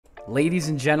Ladies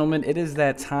and gentlemen, it is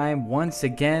that time once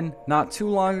again. Not too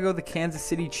long ago, the Kansas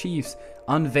City Chiefs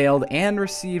unveiled and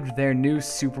received their new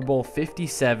Super Bowl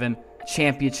 57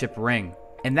 championship ring.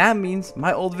 And that means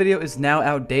my old video is now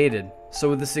outdated.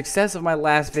 So with the success of my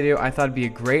last video, I thought it'd be a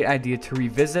great idea to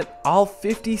revisit all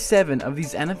 57 of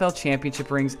these NFL championship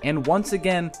rings and once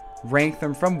again, rank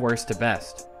them from worst to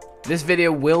best. This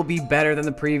video will be better than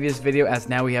the previous video as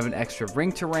now we have an extra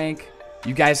ring to rank.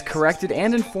 You guys corrected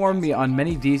and informed me on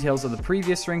many details of the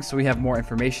previous ring, so we have more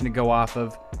information to go off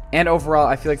of. And overall,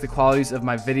 I feel like the qualities of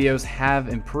my videos have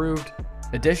improved.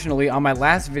 Additionally, on my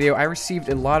last video, I received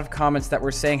a lot of comments that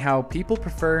were saying how people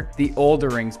prefer the older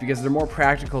rings because they're more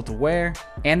practical to wear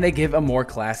and they give a more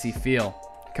classy feel,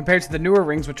 compared to the newer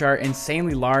rings, which are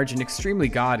insanely large and extremely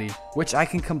gaudy, which I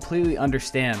can completely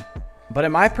understand. But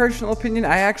in my personal opinion,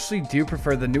 I actually do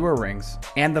prefer the newer rings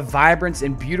and the vibrance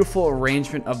and beautiful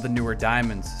arrangement of the newer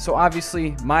diamonds. So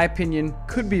obviously, my opinion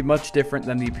could be much different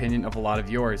than the opinion of a lot of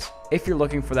yours, if you're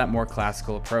looking for that more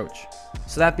classical approach.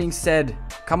 So that being said,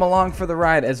 come along for the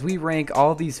ride as we rank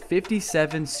all these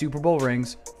 57 Super Bowl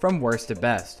rings from worst to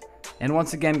best. And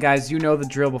once again, guys, you know the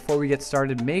drill. Before we get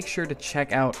started, make sure to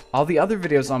check out all the other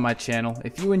videos on my channel.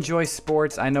 If you enjoy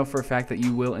sports, I know for a fact that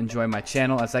you will enjoy my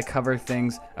channel as I cover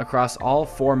things across all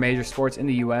 4 major sports in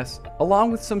the US,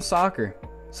 along with some soccer.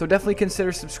 So definitely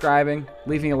consider subscribing,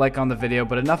 leaving a like on the video,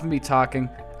 but enough of me talking.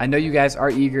 I know you guys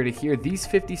are eager to hear these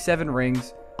 57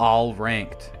 rings all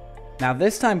ranked. Now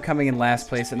this time coming in last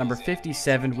place at number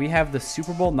 57, we have the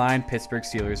Super Bowl IX Pittsburgh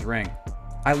Steelers ring.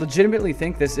 I legitimately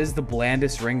think this is the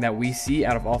blandest ring that we see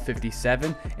out of all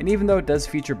 57, and even though it does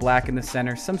feature black in the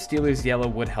center, some Steelers yellow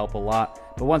would help a lot.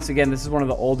 But once again, this is one of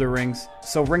the older rings,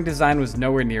 so ring design was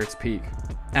nowhere near its peak.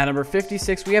 At number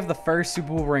 56, we have the first Super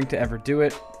Bowl ring to ever do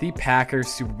it, the Packers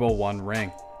Super Bowl I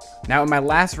ring. Now in my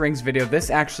last rings video, this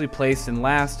actually placed in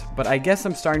last, but I guess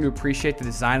I'm starting to appreciate the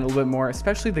design a little bit more,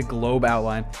 especially the globe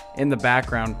outline in the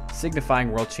background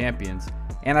signifying world champions.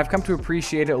 And I've come to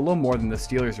appreciate it a little more than the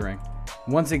Steelers ring.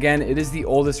 Once again, it is the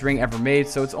oldest ring ever made,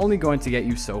 so it's only going to get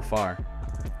you so far.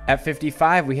 At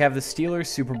 55, we have the Steelers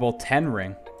Super Bowl X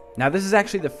ring. Now this is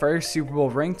actually the first Super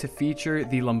Bowl ring to feature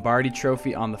the Lombardi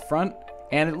trophy on the front,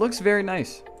 and it looks very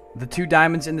nice. The 2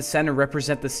 diamonds in the center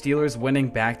represent the Steelers winning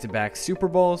back-to-back Super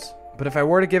Bowls, but if I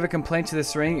were to give a complaint to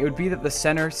this ring, it would be that the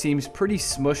center seems pretty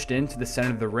smushed into the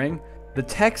center of the ring. The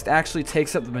text actually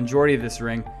takes up the majority of this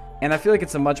ring, and I feel like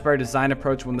it's a much better design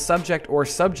approach when the subject or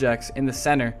subjects in the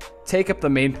center take up the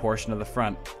main portion of the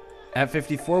front. At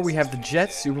 54, we have the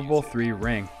Jets Super Bowl III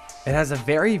ring. It has a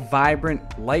very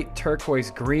vibrant light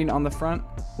turquoise green on the front,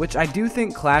 which I do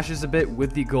think clashes a bit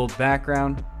with the gold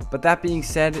background, but that being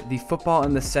said, the football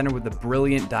in the center with the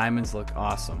brilliant diamonds look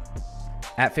awesome.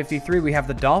 At 53, we have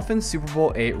the Dolphins Super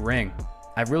Bowl VIII ring.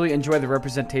 I really enjoy the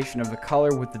representation of the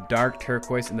color with the dark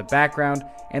turquoise in the background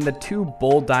and the 2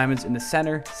 bold diamonds in the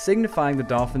center, signifying the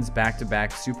Dolphins'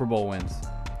 back-to-back Super Bowl wins.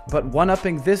 But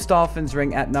one-upping this Dolphins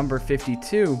ring at number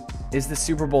 52 is the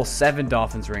Super Bowl VII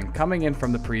Dolphins ring, coming in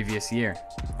from the previous year.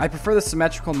 I prefer the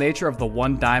symmetrical nature of the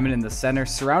 1 diamond in the center,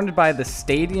 surrounded by the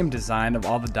stadium design of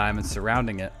all the diamonds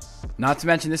surrounding it. Not to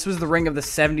mention, this was the ring of the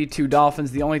 72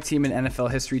 Dolphins, the only team in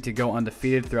NFL history to go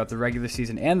undefeated throughout the regular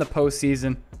season and the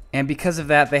postseason. And because of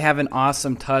that, they have an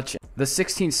awesome touch. The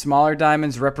 16 smaller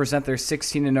diamonds represent their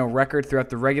 16-0 record throughout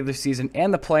the regular season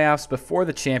and the playoffs before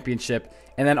the championship.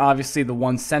 And then obviously the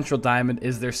 1 central diamond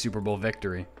is their Super Bowl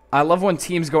victory. I love when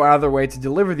teams go out of their way to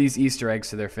deliver these Easter eggs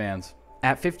to their fans.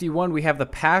 At 51, we have the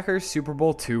Packers Super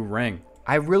Bowl II ring.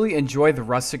 I really enjoy the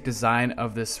rustic design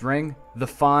of this ring. The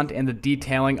font and the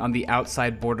detailing on the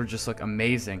outside border just look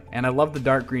amazing. And I love the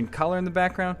dark green color in the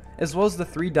background, as well as the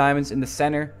 3 diamonds in the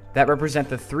center that represent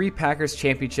the 3 Packers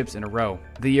championships in a row,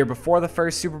 the year before the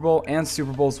first Super Bowl and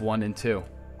Super Bowls I and II.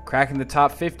 Cracking the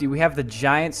top 50, we have the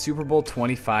Giants Super Bowl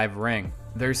XXV ring.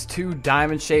 There's 2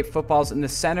 diamond-shaped footballs in the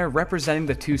center representing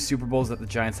the 2 Super Bowls that the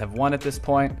Giants have won at this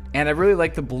point, and I really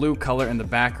like the blue color in the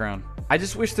background. I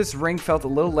just wish this ring felt a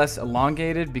little less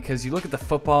elongated because you look at the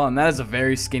football and that is a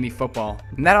very skinny football.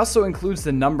 And that also includes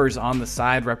the numbers on the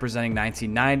side representing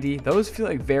 1990. Those feel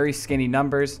like very skinny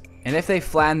numbers, and if they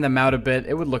flatten them out a bit,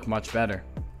 it would look much better.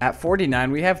 At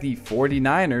 49, we have the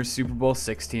 49ers Super Bowl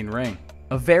XVI ring.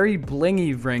 A very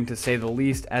blingy ring to say the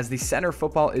least, as the center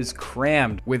football is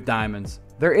crammed with diamonds.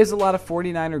 There is a lot of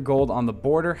 49er gold on the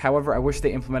border, however I wish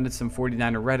they implemented some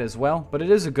 49er red as well, but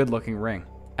it is a good looking ring.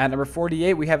 At number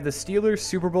 48, we have the Steelers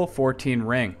Super Bowl 14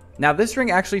 ring. Now this ring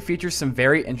actually features some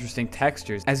very interesting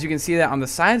textures, as you can see that on the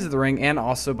sides of the ring and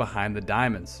also behind the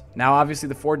diamonds. Now obviously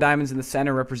the 4 diamonds in the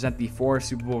center represent the 4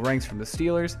 Super Bowl rings from the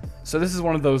Steelers, so this is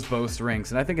one of those boast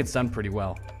rings, and I think it's done pretty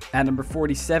well. At number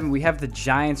 47, we have the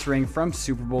Giants ring from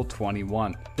Super Bowl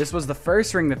 21. This was the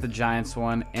first ring that the Giants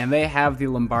won, and they have the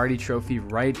Lombardi trophy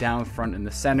right down front in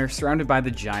the center, surrounded by the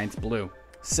Giants blue.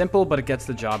 Simple, but it gets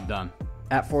the job done.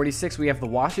 At 46, we have the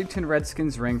Washington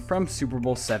Redskins ring from Super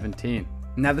Bowl 17.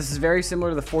 Now this is very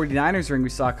similar to the 49ers ring we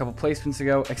saw a couple placements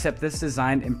ago, except this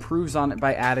design improves on it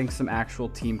by adding some actual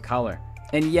team color.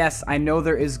 And yes, I know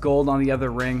there is gold on the other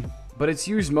ring, but it's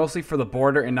used mostly for the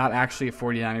border and not actually a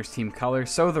 49ers team color,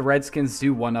 so the Redskins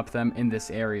do one-up them in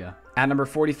this area. At number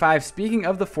 45, speaking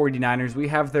of the 49ers, we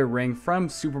have their ring from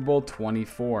Super Bowl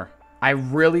 24. I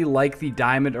really like the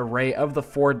diamond array of the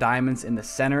 4 diamonds in the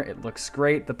center. It looks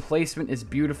great, the placement is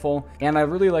beautiful, and I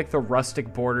really like the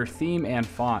rustic border theme and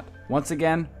font. Once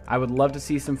again, I would love to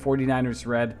see some 49ers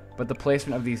red, but the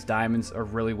placement of these diamonds are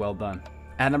really well done.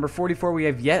 At number 44, we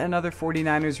have yet another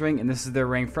 49ers ring, and this is their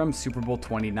ring from Super Bowl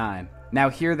 29. Now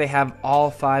here they have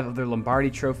all 5 of their Lombardi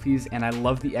trophies, and I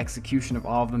love the execution of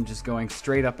all of them just going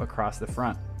straight up across the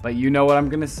front. But you know what I'm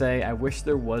going to say, I wish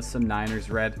there was some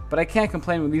Niners red, but I can't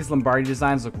complain when these Lombardi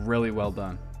designs look really well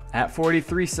done. At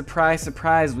 43, surprise,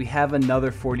 surprise, we have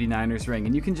another 49ers ring,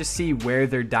 and you can just see where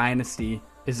their dynasty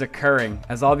is occurring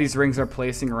as all these rings are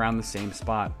placing around the same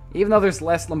spot. Even though there's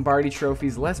less Lombardi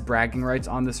trophies, less bragging rights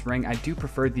on this ring, I do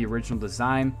prefer the original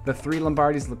design. The 3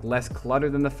 Lombardis look less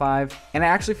cluttered than the 5, and I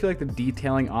actually feel like the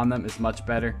detailing on them is much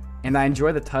better, and I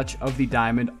enjoy the touch of the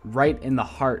diamond right in the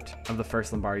heart of the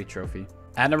first Lombardi trophy.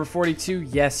 At number 42,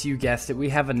 yes, you guessed it, we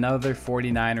have another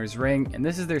 49ers ring, and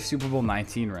this is their Super Bowl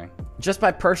 19 ring. Just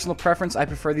by personal preference, I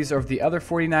prefer these over the other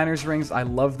 49ers rings. I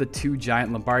love the 2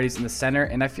 giant Lombardis in the center,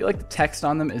 and I feel like the text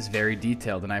on them is very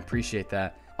detailed, and I appreciate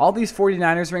that. All these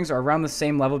 49ers rings are around the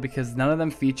same level because none of them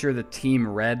feature the team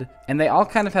red, and they all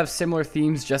kind of have similar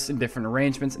themes just in different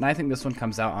arrangements, and I think this one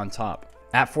comes out on top.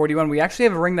 At 41, we actually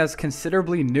have a ring that's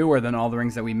considerably newer than all the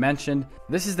rings that we mentioned.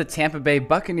 This is the Tampa Bay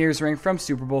Buccaneers ring from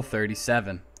Super Bowl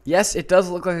 37. Yes, it does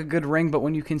look like a good ring, but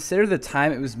when you consider the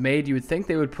time it was made, you would think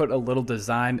they would put a little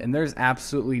design, and there's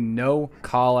absolutely no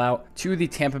call out to the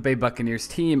Tampa Bay Buccaneers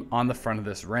team on the front of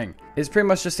this ring. It's pretty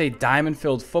much just a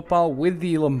diamond-filled football with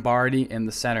the Lombardi in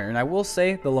the center, and I will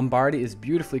say the Lombardi is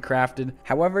beautifully crafted.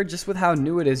 However, just with how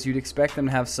new it is, you'd expect them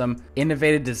to have some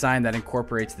innovative design that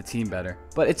incorporates the team better,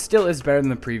 but it still is better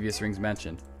than the previous rings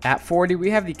mentioned. At 40,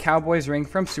 we have the Cowboys ring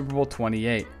from Super Bowl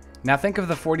 28. Now think of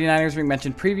the 49ers ring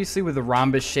mentioned previously with the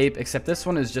rhombus shape, except this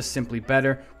one is just simply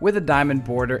better with a diamond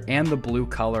border and the blue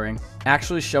coloring,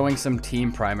 actually showing some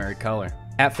team primary color.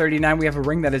 At 39, we have a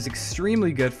ring that is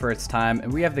extremely good for its time,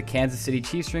 and we have the Kansas City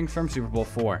Chiefs ring from Super Bowl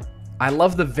 4. I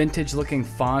love the vintage looking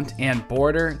font and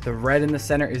border, the red in the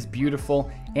center is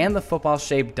beautiful, and the football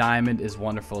shaped diamond is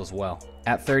wonderful as well.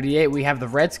 At 38, we have the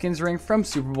Redskins ring from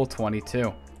Super Bowl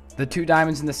 22. The 2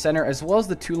 diamonds in the center as well as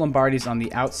the 2 Lombardis on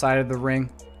the outside of the ring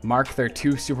mark their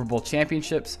 2 Super Bowl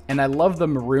championships, and I love the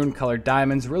maroon colored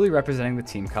diamonds really representing the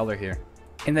team color here.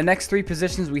 In the next 3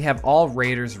 positions, we have all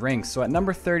Raiders rings. So at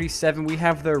number 37, we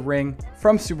have their ring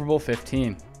from Super Bowl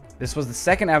 15. This was the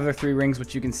second out of their 3 rings,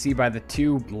 which you can see by the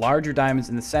 2 larger diamonds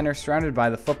in the center surrounded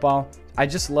by the football. I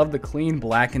just love the clean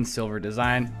black and silver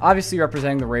design, obviously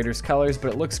representing the Raiders colors,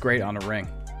 but it looks great on a ring.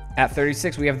 At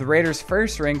 36, we have the Raiders'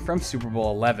 first ring from Super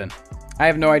Bowl 11. I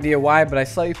have no idea why, but I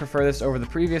slightly prefer this over the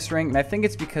previous ring, and I think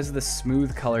it's because of the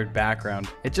smooth colored background.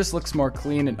 It just looks more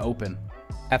clean and open.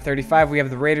 At 35, we have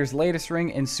the Raiders' latest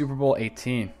ring in Super Bowl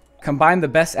 18. Combine the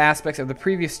best aspects of the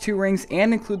previous 2 rings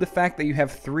and include the fact that you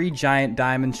have 3 giant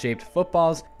diamond-shaped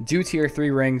footballs due to your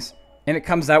 3 rings, and it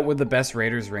comes out with the best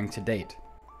Raiders ring to date.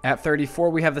 At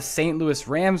 34, we have the St. Louis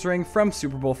Rams ring from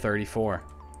Super Bowl 34.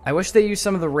 I wish they used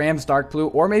some of the Rams dark blue,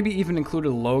 or maybe even included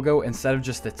a logo instead of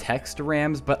just the text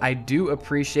Rams, but I do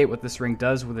appreciate what this ring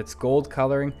does with its gold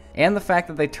coloring, and the fact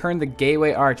that they turned the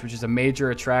Gateway Arch, which is a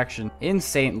major attraction in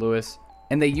St. Louis,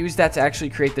 and they used that to actually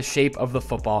create the shape of the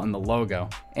football in the logo.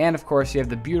 And of course, you have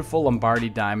the beautiful Lombardi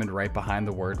diamond right behind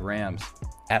the word Rams.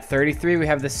 At 33, we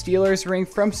have the Steelers ring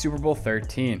from Super Bowl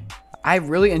 13. I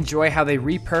really enjoy how they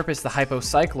repurposed the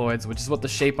hypocycloids, which is what the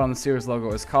shape on the Steelers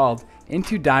logo is called,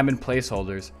 into diamond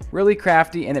placeholders. Really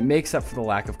crafty, and it makes up for the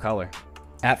lack of color.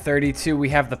 At 32, we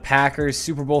have the Packers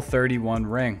Super Bowl 31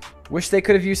 ring. Wish they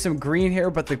could have used some green here,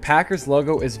 but the Packers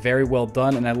logo is very well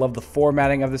done, and I love the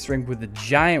formatting of this ring with the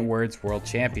giant words World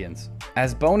Champions.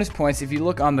 As bonus points, if you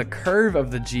look on the curve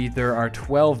of the G, there are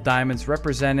 12 diamonds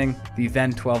representing the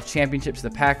then 12 championships the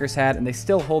Packers had, and they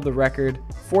still hold the record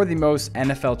for the most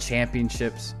NFL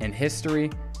championships in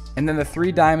history. And then the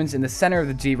 3 diamonds in the center of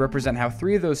the G represent how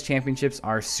 3 of those championships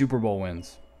are Super Bowl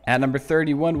wins. At number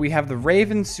 31, we have the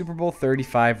Ravens Super Bowl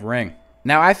 35 ring.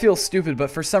 Now, I feel stupid,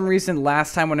 but for some reason,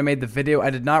 last time when I made the video,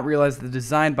 I did not realize the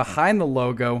design behind the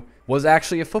logo was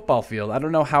actually a football field. I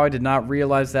don't know how I did not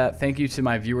realize that. Thank you to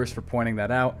my viewers for pointing that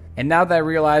out. And now that I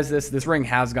realize this ring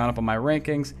has gone up on my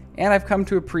rankings, and I've come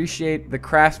to appreciate the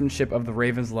craftsmanship of the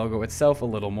Ravens logo itself a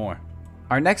little more.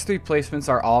 Our next 3 placements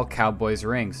are all Cowboys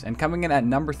rings, and coming in at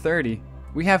number 30,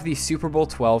 we have the Super Bowl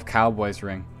 12 Cowboys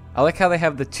ring. I like how they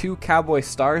have the 2 Cowboy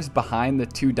stars behind the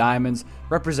 2 diamonds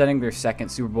representing their second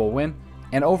Super Bowl win,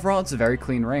 and overall it's a very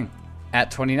clean ring.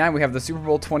 At 29, we have the Super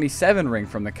Bowl 27 ring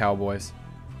from the Cowboys.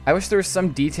 I wish there was some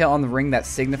detail on the ring that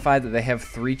signified that they have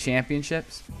 3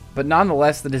 championships, but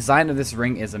nonetheless, the design of this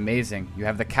ring is amazing. You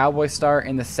have the Cowboy star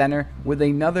in the center with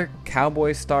another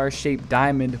Cowboy star shaped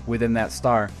diamond within that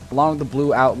star, along with the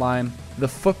blue outline, the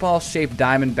football shaped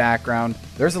diamond background.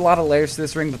 There's a lot of layers to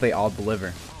this ring, but they all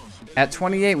deliver. At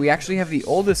 28, we actually have the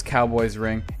oldest Cowboys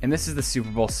ring, and this is the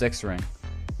Super Bowl 6 ring.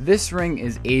 This ring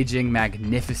is aging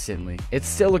magnificently. It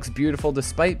still looks beautiful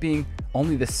despite being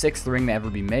only the 6th ring to ever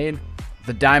be made.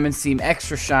 The diamonds seem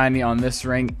extra shiny on this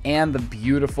ring, and the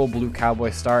beautiful blue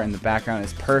Cowboy star in the background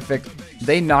is perfect.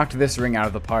 They knocked this ring out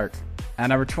of the park. At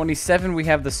number 27, we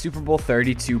have the Super Bowl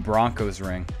 32 Broncos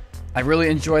ring. I really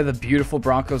enjoy the beautiful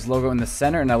Broncos logo in the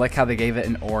center, and I like how they gave it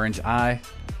an orange eye.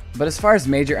 But as far as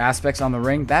major aspects on the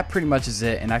ring, that pretty much is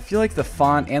it, and I feel like the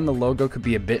font and the logo could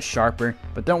be a bit sharper,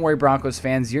 but don't worry Broncos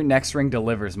fans, your next ring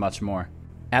delivers much more.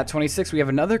 At 26, we have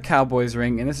another Cowboys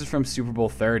ring, and this is from Super Bowl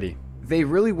 30. They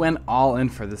really went all in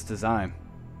for this design.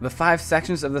 The 5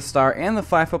 sections of the star and the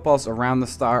 5 footballs around the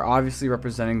star obviously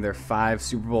representing their 5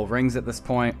 Super Bowl rings at this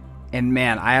point. And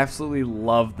man, I absolutely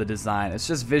love the design. It's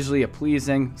just visually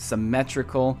pleasing,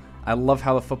 symmetrical. I love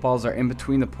how the footballs are in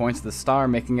between the points of the star,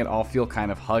 making it all feel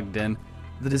kind of hugged in.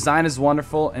 The design is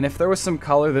wonderful, and if there was some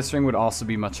color, this ring would also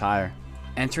be much higher.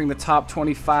 Entering the top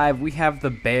 25, we have the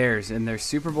Bears in their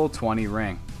Super Bowl 20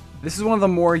 ring. This is one of the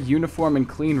more uniform and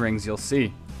clean rings you'll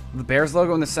see. The Bears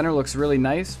logo in the center looks really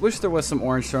nice. Wish there was some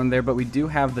orange thrown there, but we do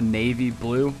have the navy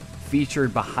blue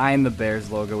featured behind the Bears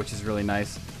logo, which is really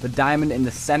nice. The diamond in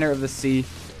the center of the C,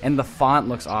 and the font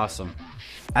looks awesome.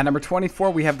 At number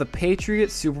 24, we have the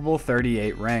Patriots Super Bowl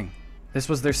 38 ring. This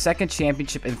was their 2nd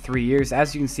championship in 3 years,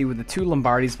 as you can see with the 2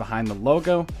 Lombardis behind the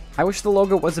logo. I wish the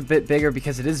logo was a bit bigger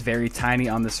because it is very tiny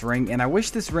on this ring, and I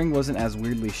wish this ring wasn't as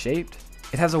weirdly shaped.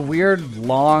 It has a weird,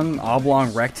 long,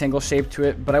 oblong rectangle shape to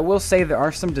it, but I will say there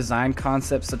are some design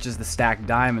concepts such as the stacked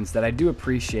diamonds that I do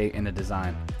appreciate in a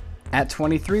design. At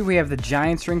 23, we have the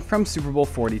Giants ring from Super Bowl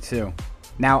 42.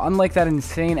 Now, unlike that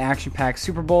insane action-packed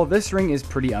Super Bowl, this ring is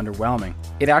pretty underwhelming.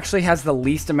 It actually has the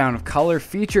least amount of color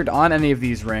featured on any of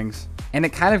these rings, and it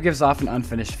kind of gives off an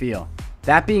unfinished feel.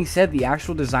 That being said, the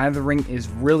actual design of the ring is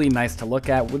really nice to look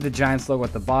at with the Giants logo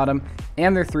at the bottom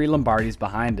and their 3 Lombardis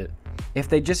behind it. If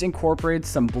they just incorporated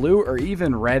some blue or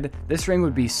even red, this ring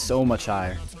would be so much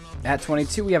higher. At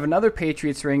 22, we have another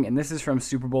Patriots ring, and this is from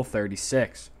Super Bowl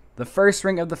 36. The first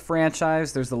ring of the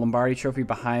franchise, there's the Lombardi trophy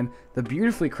behind the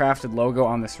beautifully crafted logo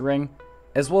on this ring,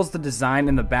 as well as the design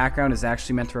in the background is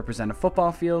actually meant to represent a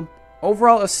football field.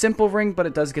 Overall, a simple ring, but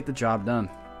it does get the job done.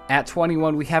 At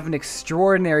 21, we have an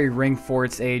extraordinary ring for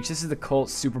its age. This is the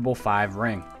Colts Super Bowl 5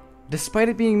 ring. Despite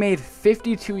it being made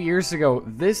 52 years ago,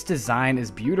 this design is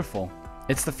beautiful.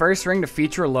 It's the first ring to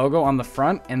feature a logo on the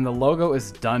front, and the logo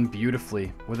is done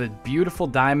beautifully, with a beautiful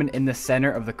diamond in the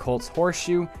center of the Colts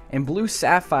horseshoe and blue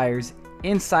sapphires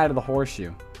inside of the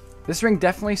horseshoe. This ring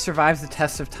definitely survives the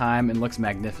test of time and looks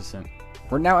magnificent.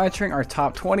 We're now entering our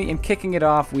top 20, and kicking it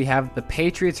off, we have the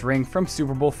Patriots ring from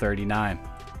Super Bowl 39.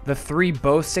 The 3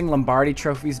 boasting Lombardi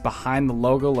trophies behind the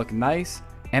logo look nice,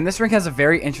 and this ring has a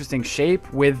very interesting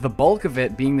shape, with the bulk of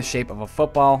it being the shape of a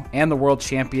football and the world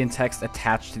champion text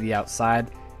attached to the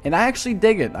outside. And I actually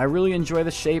dig it. I really enjoy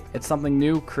the shape. It's something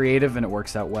new, creative, and it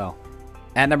works out well.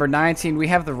 At number 19, we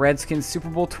have the Redskins Super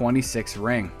Bowl 26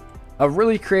 ring. A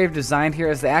really creative design here,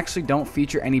 as they actually don't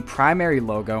feature any primary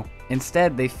logo.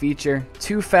 Instead, they feature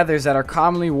 2 feathers that are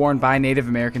commonly worn by Native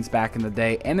Americans back in the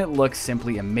day, and it looks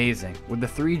simply amazing, with the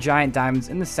 3 giant diamonds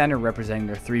in the center representing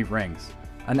their 3 rings.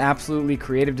 An absolutely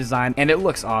creative design, and it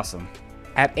looks awesome.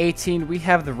 At 18, we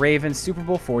have the Ravens Super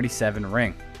Bowl 47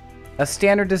 ring. A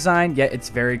standard design, yet it's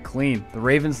very clean. The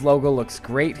Ravens logo looks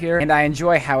great here, and I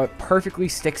enjoy how it perfectly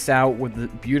sticks out with the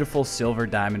beautiful silver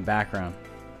diamond background.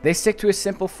 They stick to a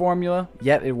simple formula,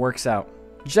 yet it works out.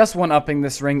 Just one-upping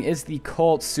this ring is the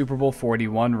Colts Super Bowl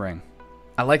 41 ring.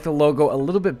 I like the logo a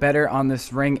little bit better on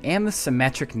this ring, and the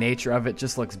symmetric nature of it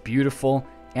just looks beautiful,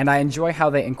 and I enjoy how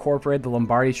they incorporated the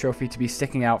Lombardi trophy to be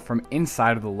sticking out from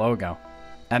inside of the logo.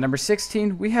 At number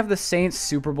 16, we have the Saints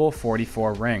Super Bowl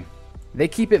 44 ring. They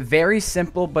keep it very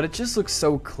simple, but it just looks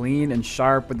so clean and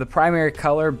sharp, with the primary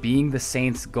color being the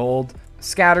Saints gold,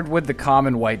 scattered with the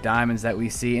common white diamonds that we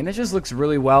see, and it just looks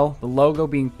really well. The logo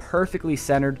being perfectly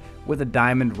centered with a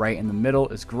diamond right in the middle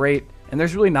is great, and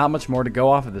there's really not much more to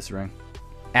go off of this ring.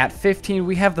 At 15,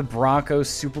 we have the Broncos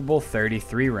Super Bowl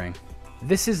 33 ring.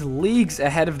 This is leagues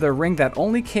ahead of the ring that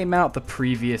only came out the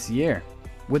previous year.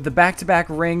 With the back-to-back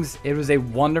rings, it was a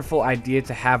wonderful idea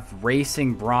to have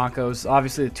racing Broncos,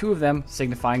 obviously the two of them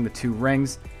signifying the two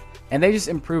rings, and they just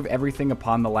improve everything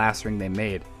upon the last ring they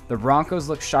made. The Broncos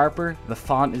look sharper, the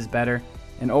font is better,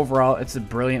 and overall it's a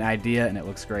brilliant idea and it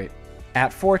looks great.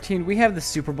 At 14, we have the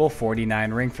Super Bowl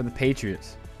 49 ring for the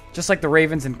Patriots. Just like the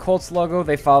Ravens and Colts logo,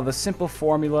 they follow the simple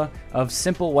formula of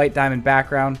simple white diamond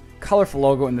background, colorful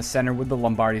logo in the center with the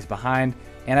Lombardis behind,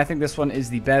 and I think this one is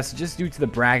the best just due to the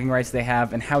bragging rights they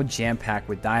have and how jam-packed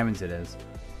with diamonds it is.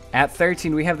 At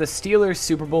 13, we have the Steelers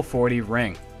Super Bowl 40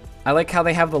 ring. I like how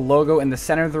they have the logo in the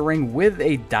center of the ring with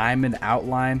a diamond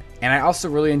outline, and I also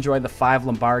really enjoy the 5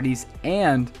 Lombardis,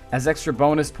 and as extra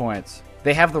bonus points,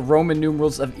 they have the Roman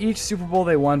numerals of each Super Bowl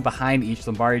they won behind each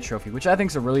Lombardi trophy, which I think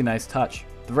is a really nice touch.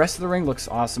 The rest of the ring looks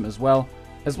awesome as well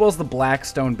as the black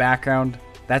stone background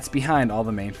that's behind all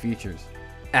the main features.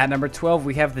 At number 12,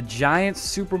 we have the Giants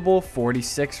Super Bowl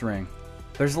 46 ring.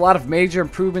 There's a lot of major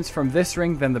improvements from this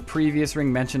ring than the previous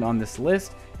ring mentioned on this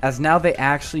list, as now they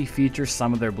actually feature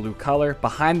some of their blue color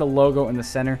behind the logo in the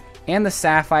center and the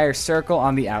sapphire circle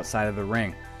on the outside of the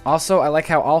ring. Also, I like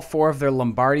how all 4 of their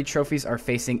Lombardi trophies are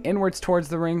facing inwards towards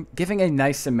the ring, giving a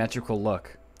nice symmetrical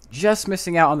look. Just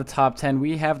missing out on the top 10,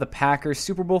 we have the Packers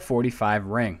Super Bowl 45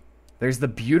 ring. There's the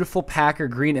beautiful Packer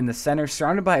green in the center,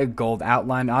 surrounded by a gold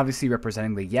outline, obviously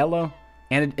representing the yellow.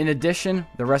 And in addition,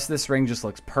 the rest of this ring just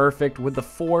looks perfect, with the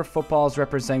 4 footballs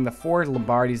representing the 4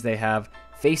 Lombardis they have,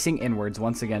 facing inwards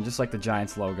once again, just like the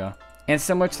Giants logo. And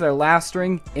similar to their last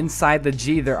ring, inside the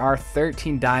G there are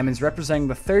 13 diamonds representing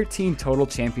the 13 total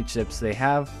championships they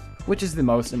have, which is the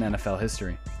most in NFL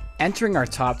history. Entering our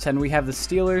top 10, we have the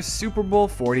Steelers Super Bowl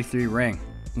 43 ring.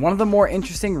 One of the more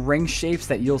interesting ring shapes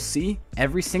that you'll see,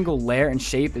 every single layer and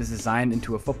shape is designed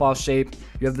into a football shape.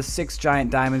 You have the 6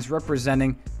 giant diamonds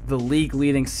representing the league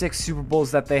leading 6 Super Bowls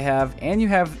that they have, and you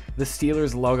have the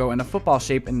Steelers logo in a football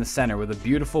shape in the center with a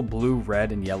beautiful blue,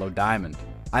 red, and yellow diamond.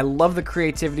 I love the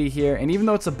creativity here, and even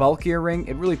though it's a bulkier ring,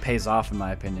 it really pays off in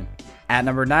my opinion. At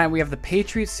number 9, we have the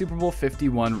Patriots Super Bowl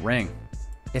 51 ring.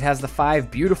 It has the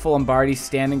 5 beautiful Lombardis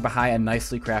standing behind a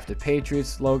nicely crafted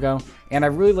Patriots logo, and I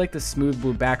really like the smooth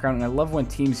blue background, and I love when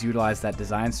teams utilize that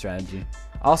design strategy.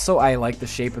 Also, I like the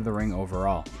shape of the ring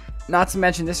overall. Not to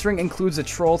mention, this ring includes a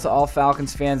troll to all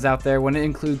Falcons fans out there when it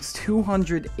includes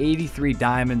 283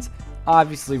 diamonds,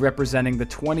 obviously representing the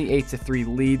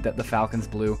 28-3 lead that the Falcons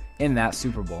blew in that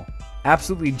Super Bowl.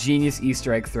 Absolutely genius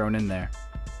Easter egg thrown in there.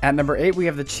 At number 8, we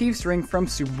have the Chiefs ring from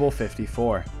Super Bowl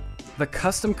 54. The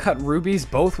custom cut rubies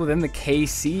both within the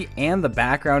KC and the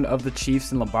background of the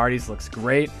Chiefs and Lombardis looks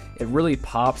great. It really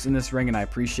pops in this ring and I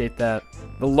appreciate that.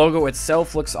 The logo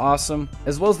itself looks awesome,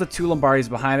 as well as the 2 Lombardis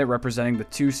behind it representing the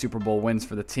 2 Super Bowl wins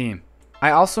for the team.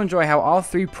 I also enjoy how all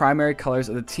 3 primary colors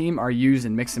of the team are used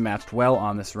and mixed and matched well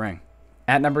on this ring.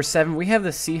 At number 7, we have the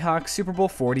Seahawks Super Bowl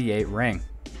 48 ring.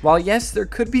 While yes, there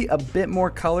could be a bit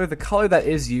more color, the color that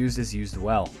is used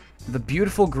well. The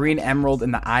beautiful green emerald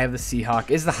in the eye of the Seahawk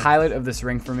is the highlight of this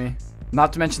ring for me.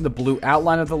 Not to mention the blue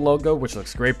outline of the logo, which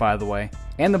looks great by the way,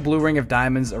 and the blue ring of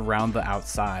diamonds around the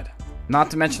outside. Not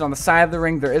to mention on the side of the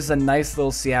ring, there is a nice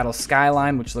little Seattle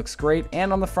skyline, which looks great,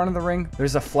 and on the front of the ring,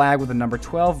 there's a flag with the number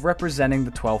 12 representing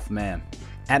the 12th man.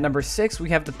 At number 6,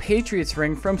 we have the Patriots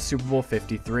ring from Super Bowl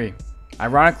 53.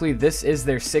 Ironically, this is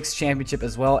their 6th championship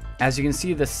as well, as you can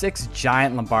see the 6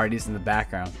 giant Lombardis in the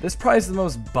background. This probably is the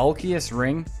most bulkiest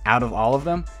ring out of all of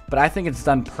them, but I think it's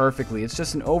done perfectly. It's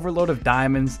just an overload of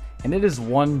diamonds, and it is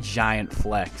one giant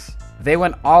flex. They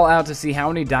went all out to see how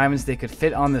many diamonds they could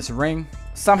fit on this ring,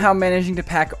 somehow managing to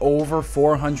pack over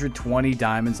 420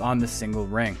 diamonds on this single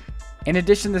ring. In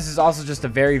addition, this is also just a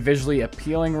very visually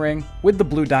appealing ring, with the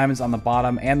blue diamonds on the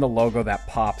bottom and the logo that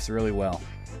pops really well.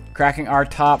 Cracking our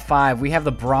top 5, we have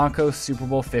the Broncos Super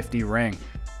Bowl 50 ring.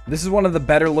 This is one of the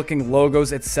better looking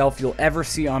logos itself you'll ever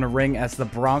see on a ring, as the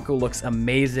Bronco looks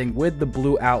amazing with the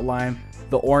blue outline,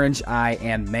 the orange eye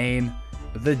and mane.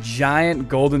 The giant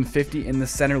golden 50 in the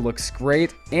center looks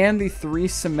great, and the 3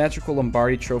 symmetrical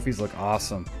Lombardi trophies look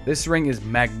awesome. This ring is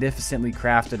magnificently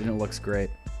crafted and it looks great.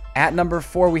 At number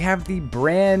 4, we have the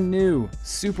brand new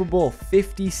Super Bowl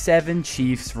 57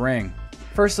 Chiefs ring.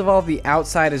 First of all, the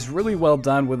outside is really well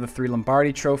done with the 3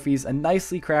 Lombardi trophies, a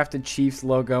nicely crafted Chiefs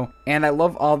logo, and I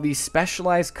love all these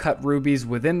specialized cut rubies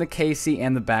within the KC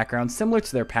and the background, similar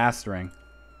to their past ring.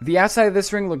 The outside of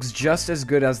this ring looks just as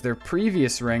good as their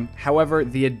previous ring. However,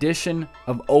 the addition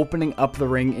of opening up the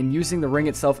ring and using the ring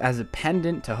itself as a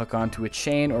pendant to hook onto a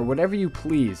chain or whatever you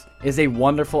please is a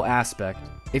wonderful aspect.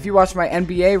 If you watch my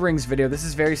NBA rings video, this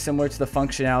is very similar to the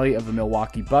functionality of the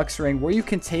Milwaukee Bucks ring, where you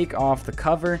can take off the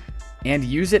cover and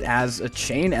use it as a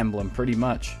chain emblem pretty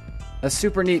much. A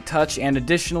super neat touch, and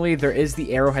additionally there is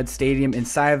the Arrowhead Stadium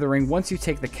inside of the ring once you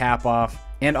take the cap off.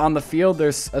 And on the field,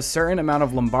 there's a certain amount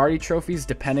of Lombardi trophies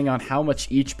depending on how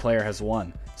much each player has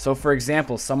won. So for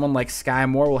example, someone like Sky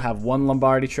Moore will have 1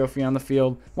 Lombardi trophy on the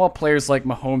field, while players like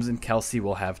Mahomes and Kelsey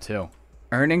will have 2.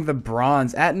 Earning the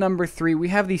bronze, at number 3, we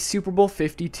have the Super Bowl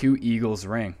 52 Eagles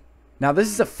ring. Now this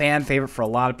is a fan favorite for a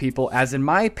lot of people, as in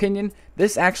my opinion,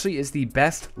 this actually is the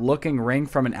best looking ring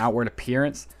from an outward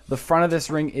appearance. The front of this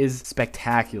ring is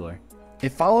spectacular.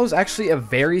 It follows actually a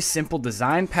very simple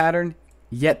design pattern,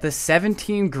 yet the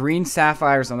 17 green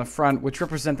sapphires on the front, which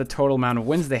represent the total amount of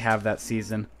wins they have that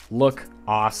season, look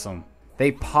awesome.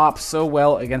 They pop so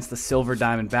well against the silver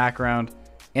diamond background,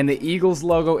 and the Eagles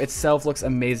logo itself looks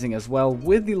amazing as well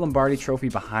with the Lombardi trophy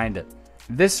behind it.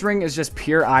 This ring is just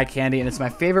pure eye candy, and it's my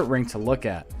favorite ring to look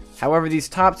at. However, these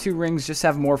top 2 rings just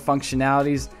have more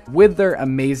functionalities with their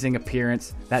amazing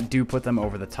appearance that do put them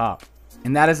over the top.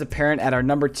 And that is apparent at our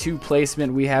number 2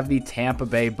 placement. We have the Tampa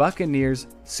Bay Buccaneers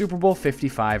Super Bowl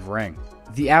 55 ring.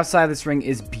 The outside of this ring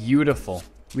is beautiful.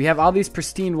 We have all these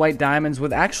pristine white diamonds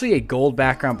with actually a gold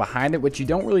background behind it, which you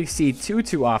don't really see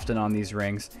too often on these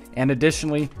rings. And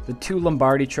additionally, the 2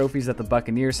 Lombardi trophies that the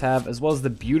Buccaneers have, as well as the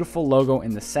beautiful logo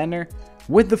in the center,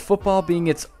 with the football being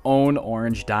its own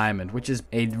orange diamond, which is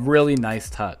a really nice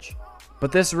touch.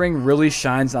 But this ring really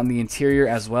shines on the interior,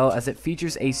 as well as it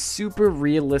features a super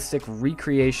realistic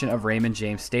recreation of Raymond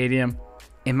James Stadium.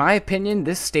 In my opinion,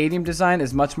 this stadium design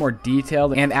is much more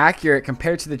detailed and accurate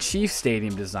compared to the Chiefs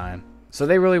stadium design. So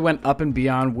they really went up and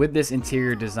beyond with this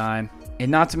interior design.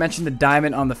 And not to mention the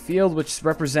diamond on the field, which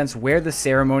represents where the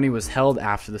ceremony was held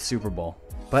after the Super Bowl.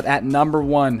 But at number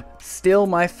 1, still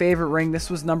my favorite ring. This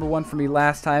was number 1 for me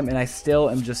last time, and I still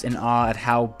am just in awe at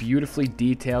how beautifully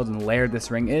detailed and layered this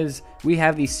ring is. We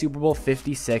have the Super Bowl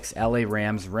 56 LA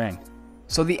Rams ring.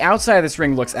 So the outside of this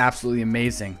ring looks absolutely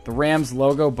amazing. The Rams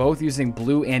logo, both using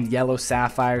blue and yellow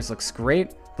sapphires, looks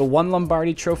great. The 1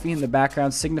 Lombardi trophy in the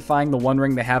background signifying the 1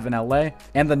 ring they have in LA,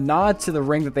 and the nod to the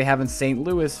ring that they have in St.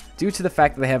 Louis due to the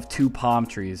fact that they have 2 palm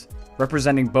trees,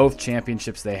 representing both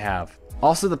championships they have.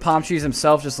 Also, the palm trees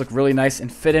themselves just look really nice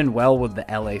and fit in well with the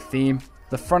LA theme.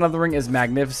 The front of the ring is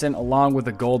magnificent, along with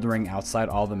the gold ring outside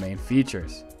all the main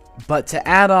features. But to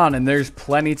add on, and there's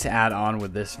plenty to add on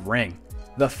with this ring,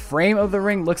 the frame of the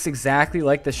ring looks exactly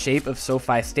like the shape of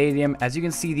SoFi Stadium, as you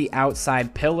can see the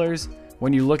outside pillars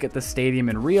when you look at the stadium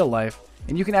in real life,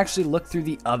 and you can actually look through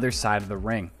the other side of the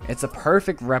ring. It's a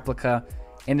perfect replica.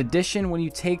 In addition, when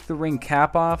you take the ring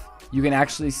cap off, you can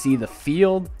actually see the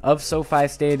field of SoFi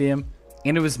Stadium,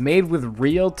 and it was made with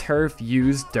real turf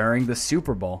used during the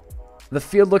Super Bowl. The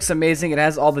field looks amazing. It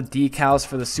has all the decals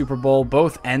for the Super Bowl,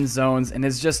 both end zones, and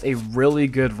is just a really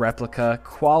good replica,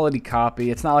 quality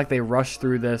copy. It's not like they rushed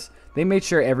through this. They made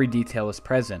sure every detail is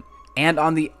present. And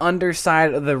on the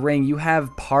underside of the ring, you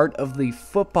have part of the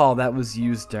football that was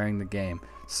used during the game.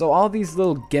 So all these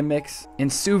little gimmicks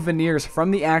and souvenirs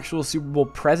from the actual Super Bowl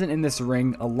present in this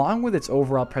ring, along with its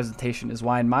overall presentation, is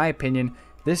why, in my opinion,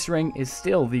 this ring is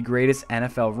still the greatest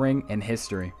NFL ring in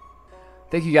history.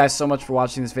 Thank you guys so much for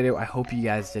watching this video. I hope you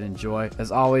guys did enjoy.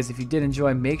 As always, if you did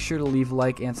enjoy, make sure to leave a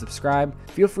like and subscribe.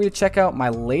 Feel free to check out my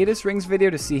latest rings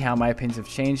video to see how my opinions have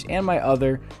changed, and my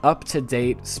other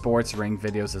up-to-date sports ring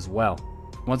videos as well.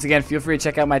 Once again, feel free to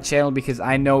check out my channel, because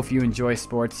I know if you enjoy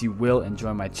sports, you will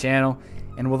enjoy my channel.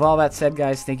 And with all that said,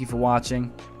 guys, thank you for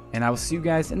watching, and I will see you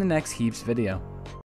guys in the next Heaps video.